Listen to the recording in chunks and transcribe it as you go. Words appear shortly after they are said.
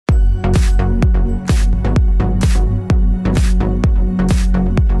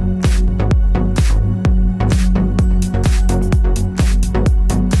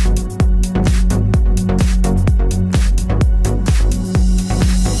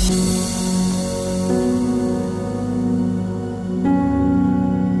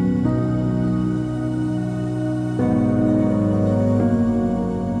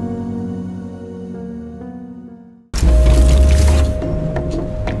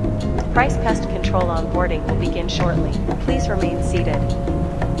Price pest control onboarding will begin shortly. Please remain seated.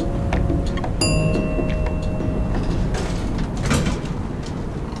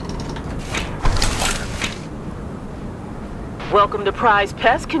 Welcome to Prize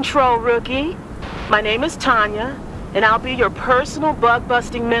Pest Control, rookie. My name is Tanya, and I'll be your personal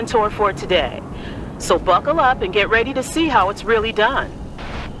bug-busting mentor for today. So buckle up and get ready to see how it's really done.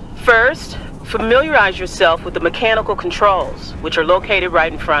 First, familiarize yourself with the mechanical controls, which are located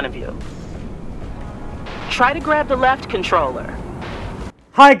right in front of you. Try to grab the left controller.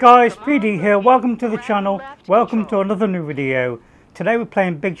 Hi guys, PD here. Welcome to the channel. Welcome to another new video. Today we're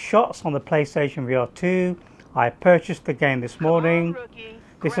playing Big Shots on the PlayStation VR2. I purchased the game this morning.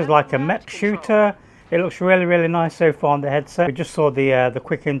 This is like a mech shooter. It looks really nice so far on the headset. We just saw the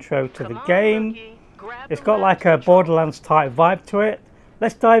quick intro to the game. It's got like a Borderlands type vibe to it.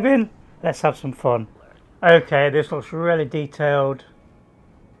 Let's dive in. Let's have some fun. Okay, this looks really detailed.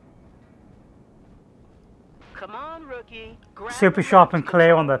 Super sharp and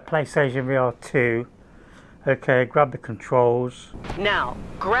clear on the PlayStation VR2. Okay, grab the controls. Now,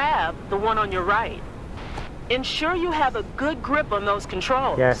 grab the one on your right. Ensure you have a good grip on those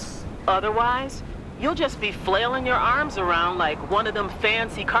controls. Yes. Otherwise, you'll just be flailing your arms around like one of them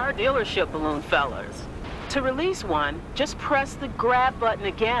fancy car dealership balloon fellers. To release one, just press the grab button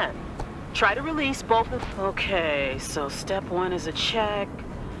again. Try to release both of... Okay, so step 1 is a check.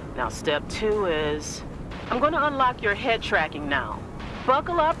 Now step 2 is... I'm going to unlock your head tracking now.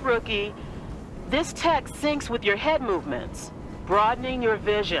 Buckle up, rookie. This tech syncs with your head movements, broadening your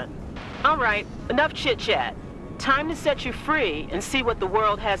vision. All right, enough chit-chat. Time to set you free and see what the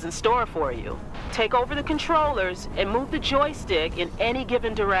world has in store for you. Take over the controllers and move the joystick in any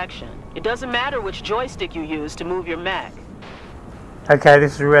given direction. It doesn't matter which joystick you use to move your mech. Okay,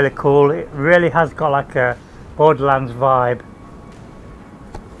 this is really cool. It really has got like a Borderlands vibe.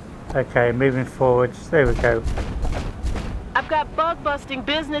 Okay, moving forwards. There we go. I've got bug-busting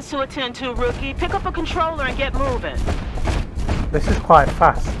business to attend to, rookie. Pick up a controller and get moving. This is quite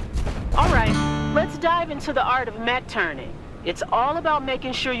fast. Alright, let's dive into the art of mech turning. It's all about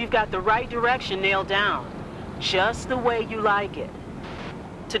making sure you've got the right direction nailed down, just the way you like it.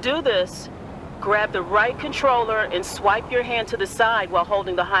 To do this, grab the right controller and swipe your hand to the side while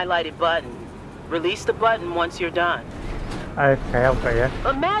holding the highlighted button. Release the button once you're done. Okay, I'll got you.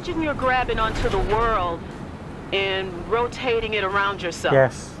 Imagine you're grabbing onto the world and rotating it around yourself.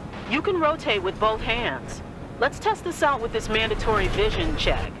 Yes. You can rotate with both hands. Let's test this out with this mandatory vision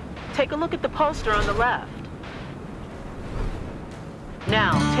check. Take a look at the poster on the left.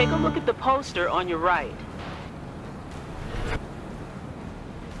 Now, take a look at the poster on your right.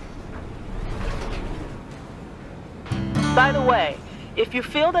 By the way, if you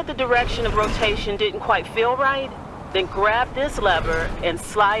feel that the direction of rotation didn't quite feel right, then grab this lever and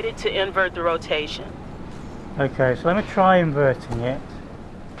slide it to invert the rotation. Okay, so let me try inverting it.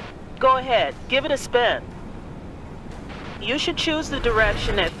 Go ahead, give it a spin. You should choose the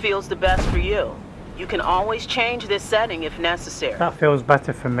direction that feels the best for you. You can always change this setting if necessary. That feels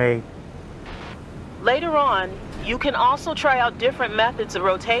better for me. Later on, you can also try out different methods of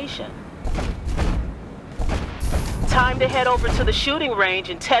rotation. Time to head over to the shooting range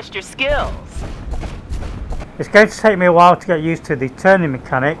and test your skills. It's going to take me a while to get used to the turning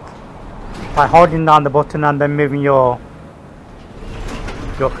mechanic by holding down the button and then moving your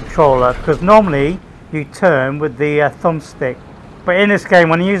controller, because normally you turn with the thumbstick, but in this game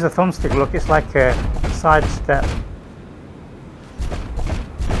when you use the thumbstick, look, it's like a side step.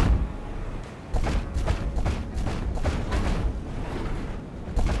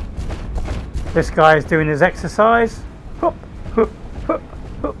 This guy is doing his exercise. Hup, hup, hup,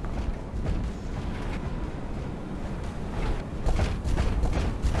 hup.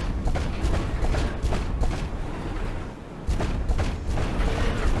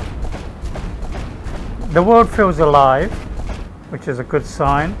 The world feels alive, which is a good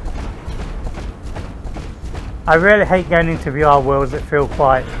sign. I really hate going into VR worlds that feel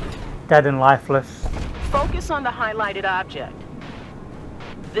quite dead and lifeless. Focus on the highlighted object.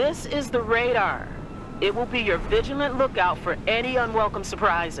 This is the radar. It will be your vigilant lookout for any unwelcome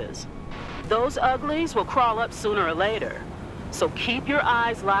surprises. Those uglies will crawl up sooner or later, so keep your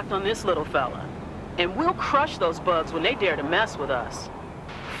eyes locked on this little fella, and we'll crush those bugs when they dare to mess with us.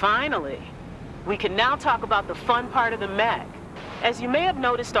 Finally, we can now talk about the fun part of the mech. As you may have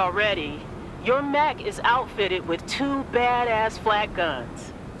noticed already, your mech is outfitted with 2 badass flak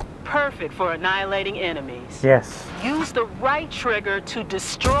guns. Perfect for annihilating enemies. Yes. Use the right trigger to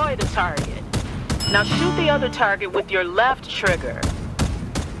destroy the target. Now shoot the other target with your left trigger.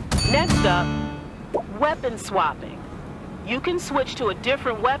 Next up, weapon swapping. you can switch to a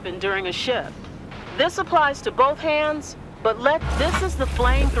different weapon during a shift. This applies to both hands, but this is the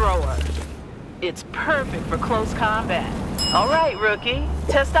flamethrower. It's perfect for close combat. All right, rookie,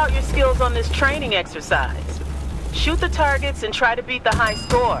 test out your skills on this training exercise. Shoot the targets and try to beat the high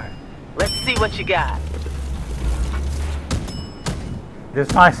score. Let's see what you got.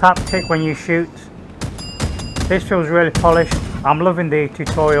 There's nice haptic when you shoot. This feels really polished. I'm loving the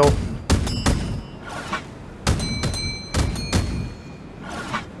tutorial.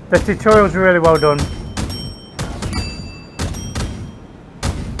 The tutorial's really well done.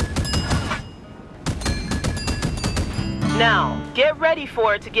 Now, get ready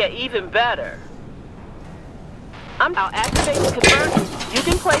for it to get even better. I'll activate the converter. You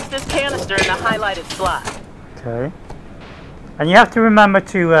can place this canister in the highlighted slot. Okay. And you have to remember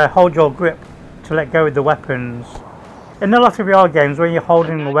to hold your grip to let go of the weapons. In a lot of VR games, when you're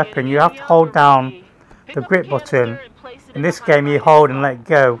holding a weapon, you have to hold down the grip button. In this game, you hold and let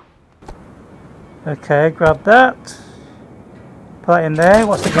go. Okay, grab that. Put that in there.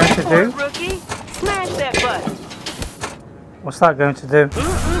 What's it going to do? Rookie, smash that button. What's that going to do?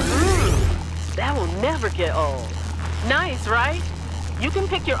 That will never get old. Nice, right? You can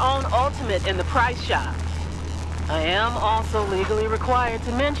pick your own ultimate in the price shop. I am also legally required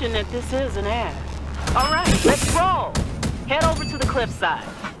to mention that this is an ad. All right, let's roll. Head over to the cliffside.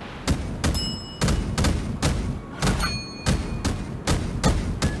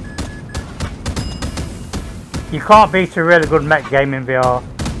 You can't beat a really good mech game in VR.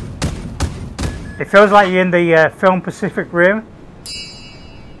 It feels like you're in the film Pacific Rim.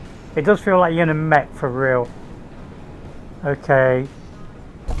 It does feel like you're in a mech for real. Okay.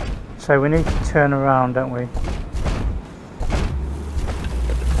 So we need to turn around, don't we?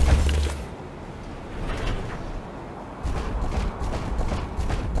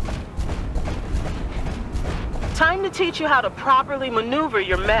 Time to teach you how to properly maneuver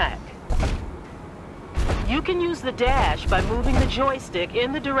your mech. You can use the dash by moving the joystick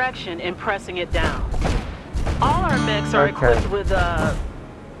in the direction and pressing it down. All our mechs are equipped with a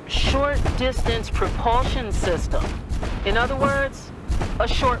short-distance propulsion system. In other words, a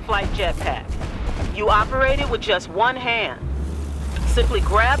short-flight jetpack. You operate it with just one hand. Simply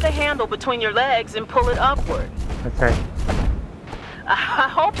grab the handle between your legs and pull it upward. Okay. I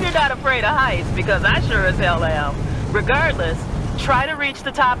hope you're not afraid of heights, because I sure as hell am. Regardless, try to reach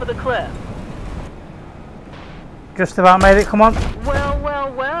the top of the cliff. Just about made it, come on. Well,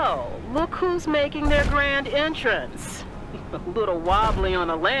 well, well. Look who's making their grand entrance. A little wobbly on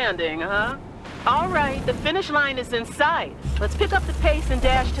a landing, huh? All right, the finish line is in sight. Let's pick up the pace and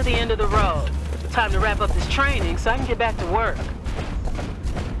dash to the end of the road. Time to wrap up this training so I can get back to work.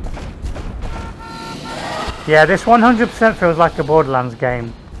 Yeah, this 100% feels like a Borderlands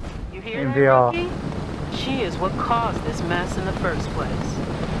game. You hear in that, VR. Rookie? She is what caused this mess in the first place.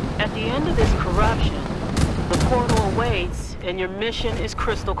 At the end of this corruption, the portal awaits and your mission is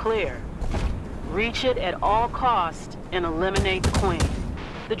crystal clear. Reach it at all costs and eliminate the Queen.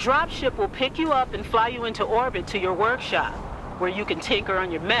 The dropship will pick you up and fly you into orbit to your workshop, where you can tinker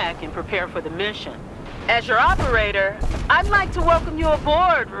on your mech and prepare for the mission. As your operator, I'd like to welcome you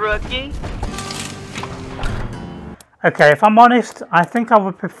aboard, Rookie. Okay, if I'm honest, I think I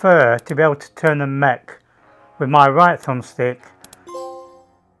would prefer to be able to turn the mech with my right thumbstick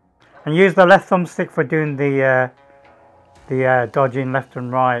and use the left thumbstick for doing the dodging left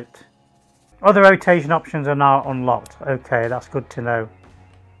and right. Other rotation options are now unlocked. Okay, that's good to know.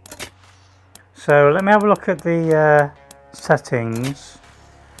 So let me have a look at the settings.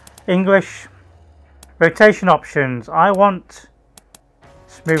 English. Rotation options. I want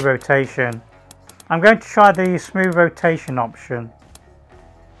smooth rotation. I'm going to try the smooth rotation option.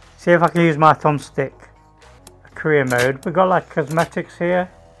 See if I can use my thumbstick. Career mode. We've got like cosmetics here.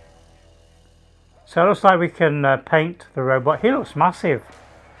 So it looks like we can paint the robot. He looks massive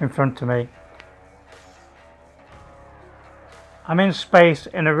in front of me. I'm in space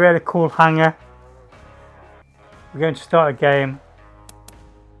in a really cool hangar. We're going to start a game.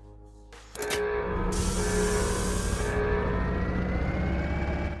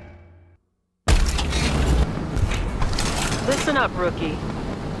 Listen up, Rookie.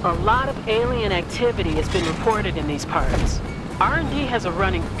 A lot of alien activity has been reported in these parts. R&D has a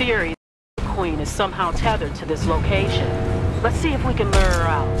running theory that the Queen is somehow tethered to this location. Let's see if we can lure her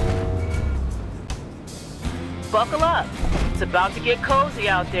out. Buckle up. It's about to get cozy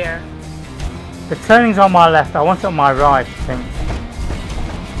out there. The turning's on my left. I want it on my right, I think.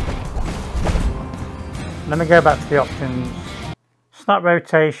 Let me go back to the options. Snap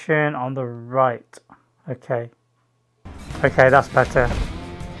rotation on the right. Okay. Okay, that's better.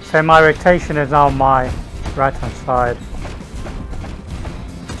 So my rotation is now on my right hand side.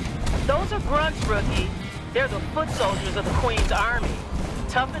 Those are grunts, rookie. They're the foot soldiers of the Queen's army.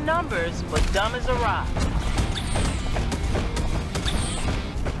 Tough in numbers, but dumb as a rock.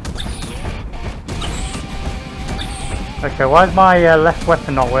 Okay, why is my left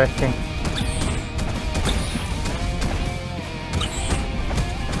weapon not working?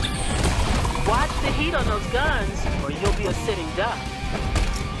 Watch the heat on those guns, or you'll be a sitting duck.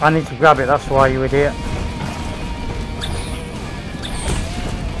 I need to grab it, that's why, you idiot.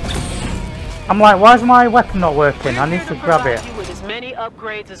 I'm like, why is my weapon not working? I need to grab it. You with as many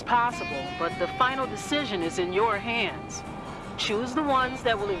upgrades as possible, but the final decision is in your hands. Choose the ones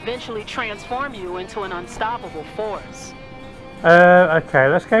that will eventually transform you into an unstoppable force. Okay,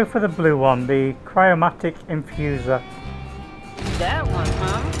 let's go for the blue one, the chromatic infuser. That one,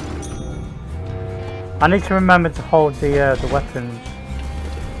 huh? I need to remember to hold the weapons.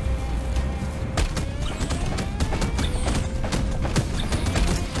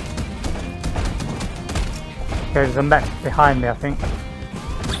 Okay, there's a mech behind me, I think.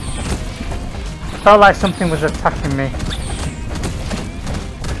 Felt like something was attacking me.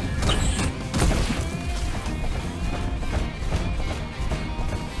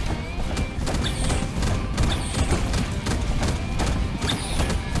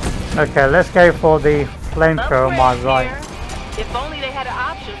 Okay, let's go for the flamethrower on my right. If only they had an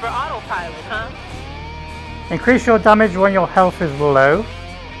option for autopilot, huh? Increase your damage when your health is low.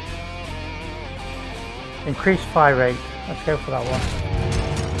 Increase fire rate. Let's go for that one.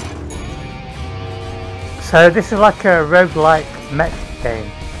 So this is like a roguelike mech game.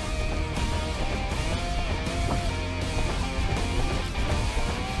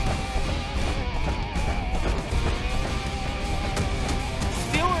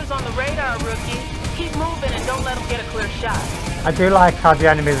 Spewers on the radar, rookie. Keep moving and don't let them get a clear shot. I do like how the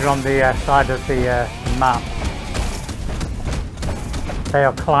enemies are on the side of the map. They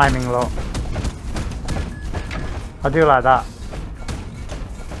are climbing, look. I do like that.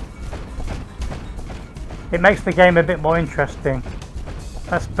 It makes the game a bit more interesting.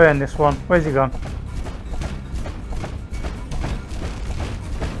 Let's burn this one. Where's he gone?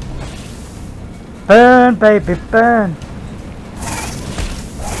 Burn, baby, burn!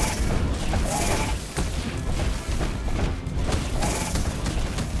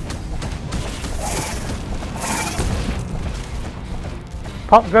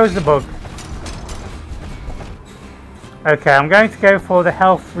 Pop goes the bug. Okay, I'm going to go for the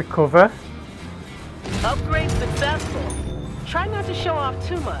health recover. Upgrade successful. Try not to show off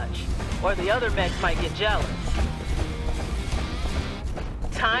too much, or the other mechs might get jealous.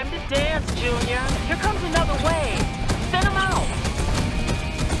 Time to dance, Junior. Here comes another wave. Send them out.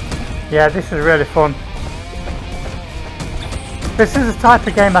 Yeah, this is really fun. This is the type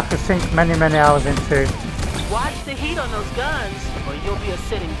of game I could sink many hours into. Watch the heat on those guns, or you'll be a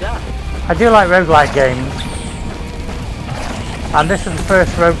sitting duck. I do like roguelike games. And this is the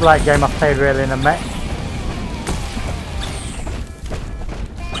first roguelike game I've played really in a mech.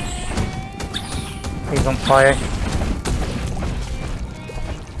 He's on fire.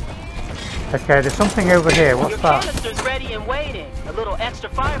 Okay, there's something over here. What's that? Your canister's ready and waiting. A little extra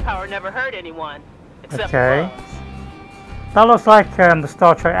firepower never hurt anyone. Except Okay. for us. That looks like the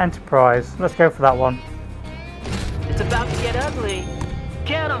Star Trek Enterprise. Let's go for that one. It's about to get ugly.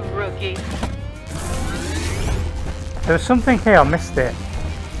 Get 'em, rookie. There's something here, I missed it.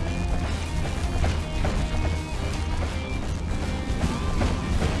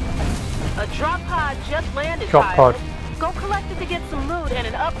 A drop pod just landed, Drop child. pod. Go collect it to get some loot and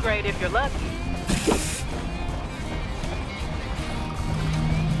an upgrade if you're lucky.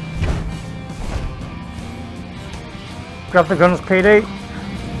 Grab the guns, PD.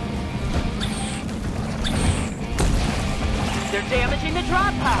 They're damaging the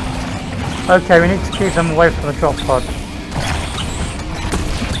drop pod. Okay, we need to keep them away from the drop pod.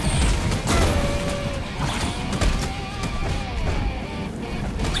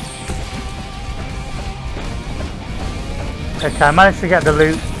 Okay, I managed to get the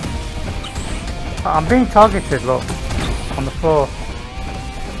loot. I'm being targeted, look, on the floor.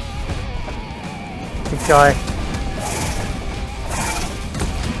 Big guy.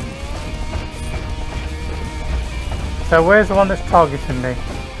 So where's the one that's targeting me?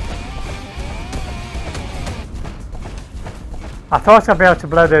 I thought I'd be able to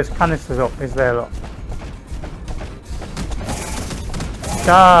blow those canisters up. Is there, look?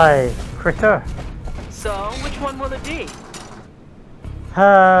 Die, critter. So, which one will it be?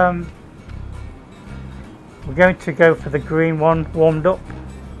 We're going to go for the green one, warmed up.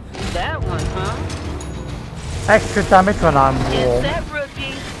 That one, huh? Extra damage when I'm Get warm. set,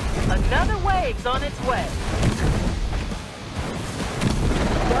 rookie. Another wave's on its way.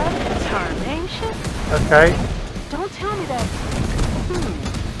 What Okay. Don't tell me that.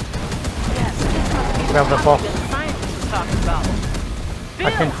 Yes, this must be We have the boss. that the scientist was talking about.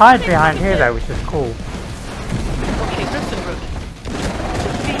 I can Bill, hide take a behind look here at though, which is cool. Okay, listen, Rookie.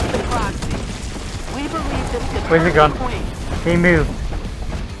 Defeat the proxy. We believe this could Where's he hurt gone? the Queen. He moved.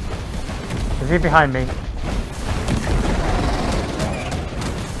 Is he behind me?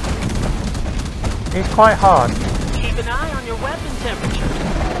 He's quite hard. Keep an eye on your weapon temperature.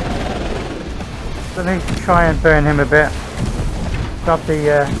 Let me try and burn him a bit. Grab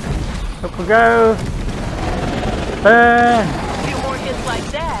the, up we go. Burn! A few more hits like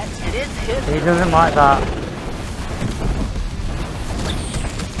that, and it's his. He doesn't like that.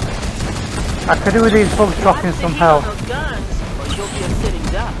 I could do with these bugs dropping some health. Those guns, or you'll be a sitting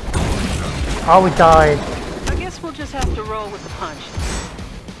duck. Oh, we died. I guess we'll just have to roll with the punch.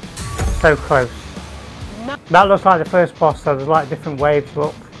 So close. No. That looks like the first boss, so there's like different waves.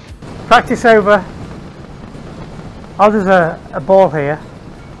 Look. Practice over. Oh, there's a ball here.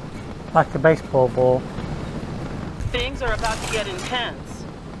 Like a baseball ball. Things are about to get intense.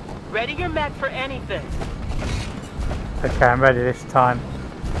 Ready your mech for anything. Okay, I'm ready this time.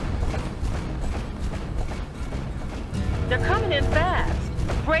 They're coming in fast.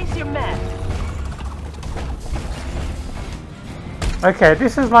 Brace your mech. Okay,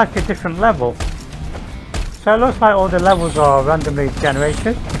 this is like a different level. So it looks like all the levels are randomly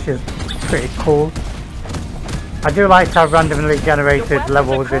generated, which is pretty cool. I do like to have randomly generated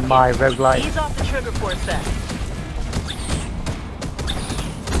levels in my roguelike. Ease off the trigger for a sec.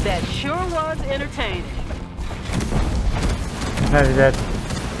 That sure was entertaining. No, he's dead.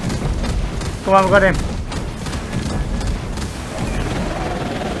 Come on, we got him.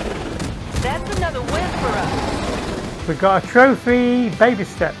 That's another win for us. We got a trophy, baby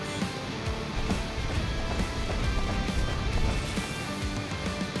steps.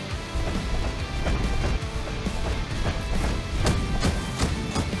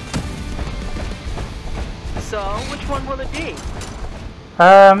 So, which one will it be?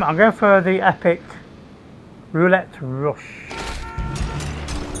 I'm going for the epic roulette rush.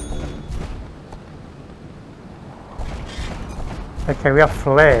 Okay, we have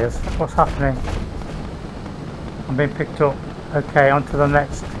flares. What's happening? I'm being picked up. Okay, on to the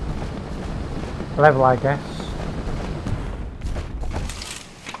next level, I guess.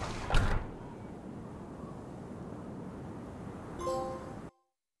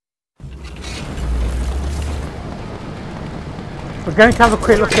 We're going to have a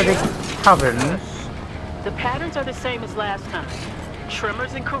quick look at the caverns. The patterns are the same as last time.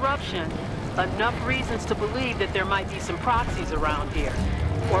 Tremors and corruption. Enough reasons to believe that there might be some proxies around here.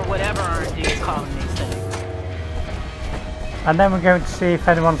 Or whatever R&D is calling these things. And then we're going to see if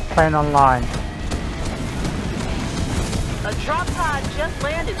anyone's playing online. A drop pod just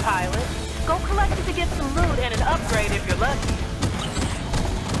landed, pilot. Go collect it to get some loot and an upgrade if you're lucky.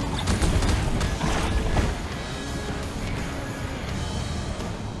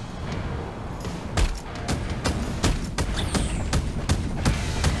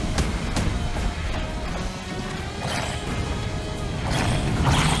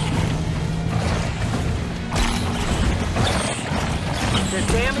 They're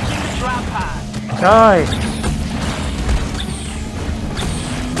damaging the drop pod. Die!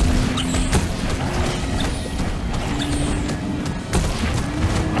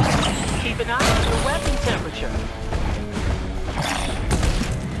 Keep an eye on your weapon temperature.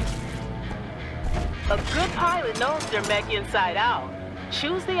 A good pilot knows their mech inside out.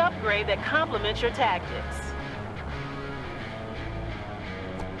 Choose the upgrade that complements your tactics.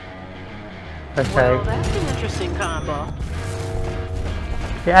 Okay. Well, that's an interesting combo.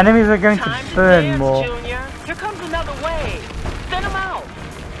 The enemies are going Time to burn dance, more. Junior. Here comes another wave. Thin them out.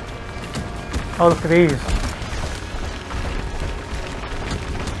 Oh, look at these.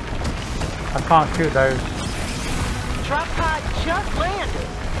 I can't shoot those. Drop pod just landed.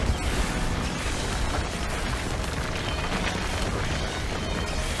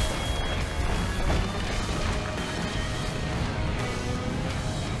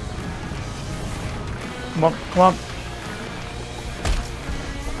 Come on, come on.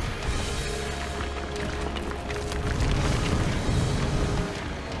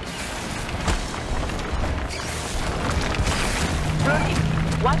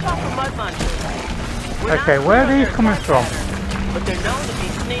 Watch out for mud munchers. Okay, where are these coming from? But they're known to be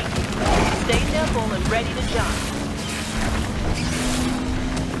sneaky. Stay nimble and ready to jump.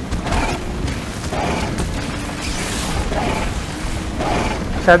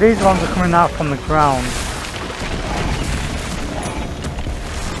 So these ones are coming out from the ground.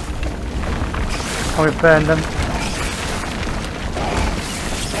 Can we burn them?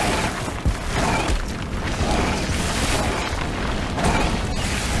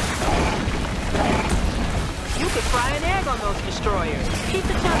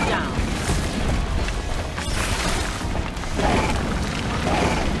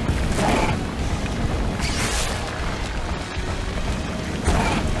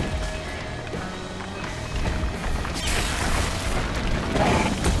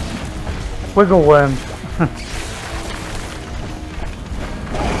 Wiggle worms.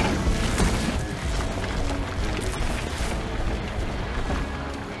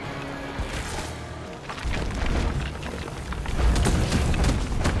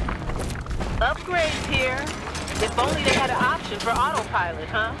 Upgrades here. If only they had an option for autopilot,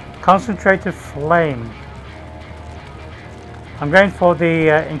 huh? Concentrated flame. I'm going for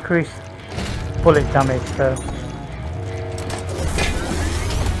the increased bullet damage first.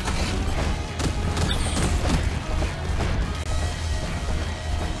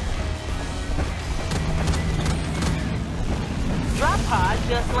 Drop pod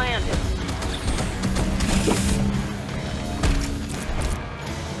just landed.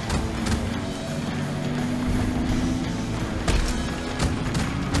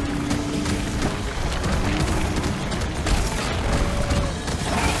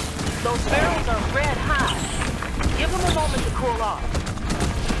 Those barrels are red hot. Give them a moment to cool off.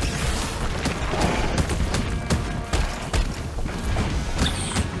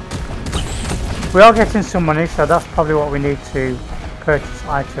 We are getting some money, so that's probably what we need to purchase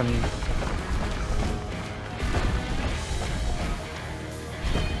items.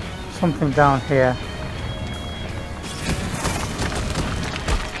 Something down here.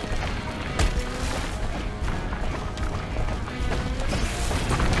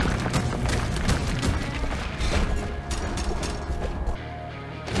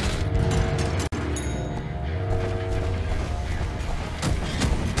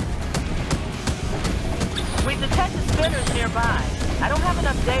 We've detected spinners nearby. I don't have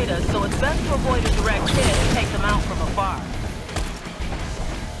enough data, so it's best to avoid a direct hit and take them out from afar.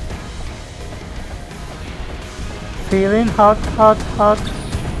 Feeling hot, hot, hot.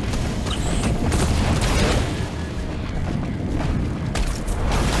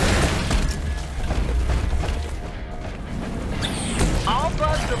 All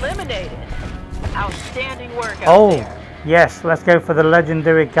bugs eliminated. Outstanding work out Oh, there. yes, let's go for the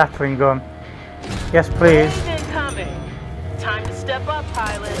legendary Gatling gun. Yes, please. Wave incoming. Time to step up,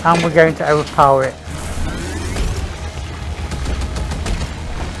 pilot. And we're going to overpower it.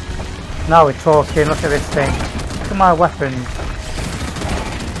 Now we're talking, look at this thing. Look at my weapons.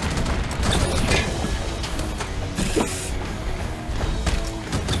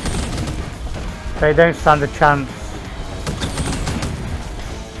 They don't stand a chance.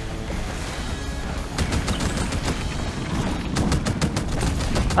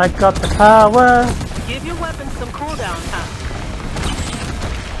 I got the power. Give your weapons some cooldown time.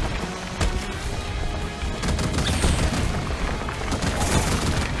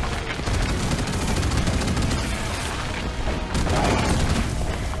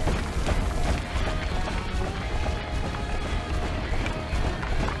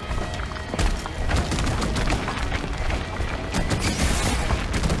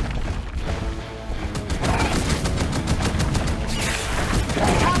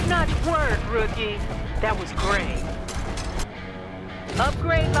 Rookie, that was great.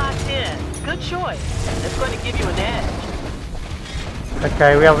 Upgrade locked in. Good choice. That's going to give you an edge.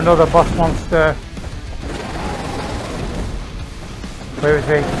 Okay, we have another boss monster. Where is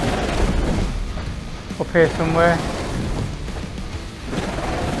he? Up here somewhere.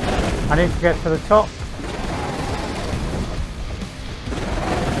 I need to get to the top.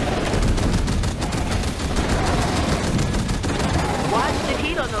 Watch the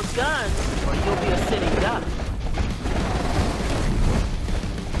heat on those guns, or you'll be a sitting duck.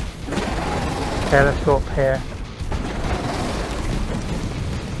 Okay, let's go up here.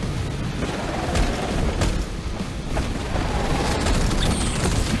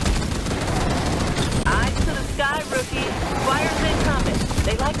 Eyes to the sky, rookie. Fire's incoming.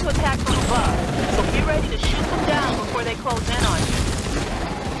 They like to attack from above, so be ready to shoot them down before they close in on you.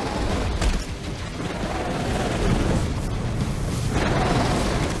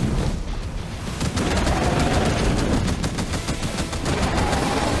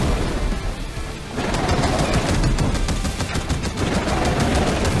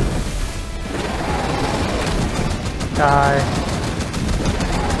 Die.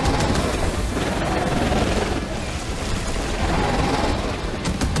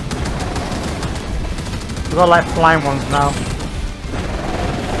 We've got like flying ones now.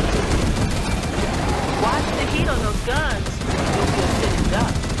 Watch the heat on those guns, or you'll be a sitting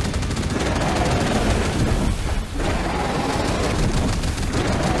duck.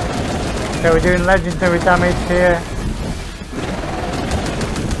 Okay, we're doing legendary damage here.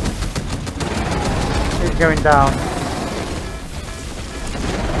 He's going down.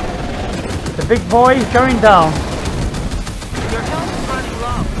 The big boy is going down. Your health is running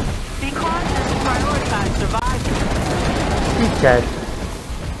low. Be cautious and prioritize surviving. He's dead.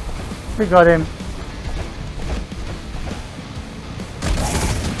 we got him.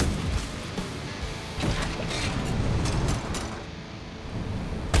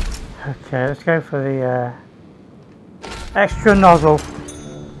 Okay, let's go for the extra nozzle.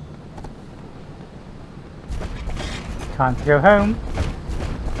 Time to go home.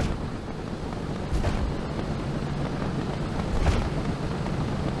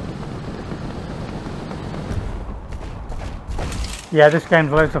 Yeah, this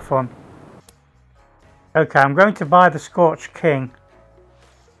game's loads of fun. Okay, I'm going to buy the Scorched King.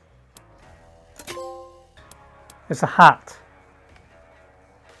 It's a hat.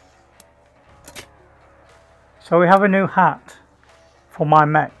 So we have a new hat for my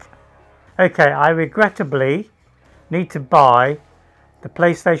mech. Okay, I regrettably need to buy the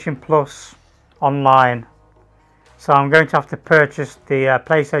PlayStation Plus online. So I'm going to have to purchase the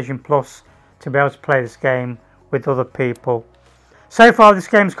PlayStation Plus to be able to play this game with other people. So far this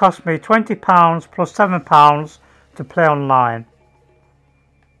game's cost me £20 plus £7 to play online.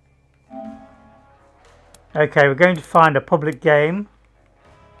 Okay, we're going to find a public game.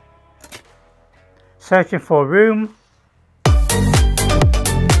 Searching for a room.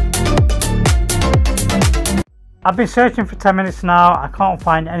 I've been searching for 10 minutes now, I can't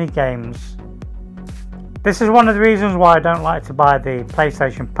find any games. This is one of the reasons why I don't like to buy the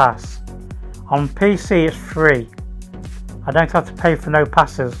PlayStation Pass. On PC it's free. I don't have to pay for no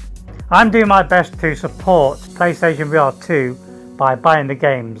passes. I'm doing my best to support PlayStation VR2 by buying the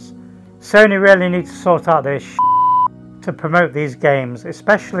games. Sony really needs to sort out their to promote these games,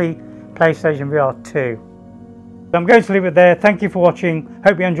 especially PlayStation VR2. I'm going to leave it there. Thank you for watching.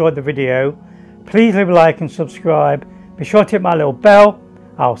 Hope you enjoyed the video. Please leave a like and subscribe. Be sure to hit my little bell.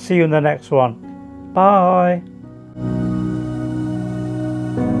 I'll see you in the next one. Bye.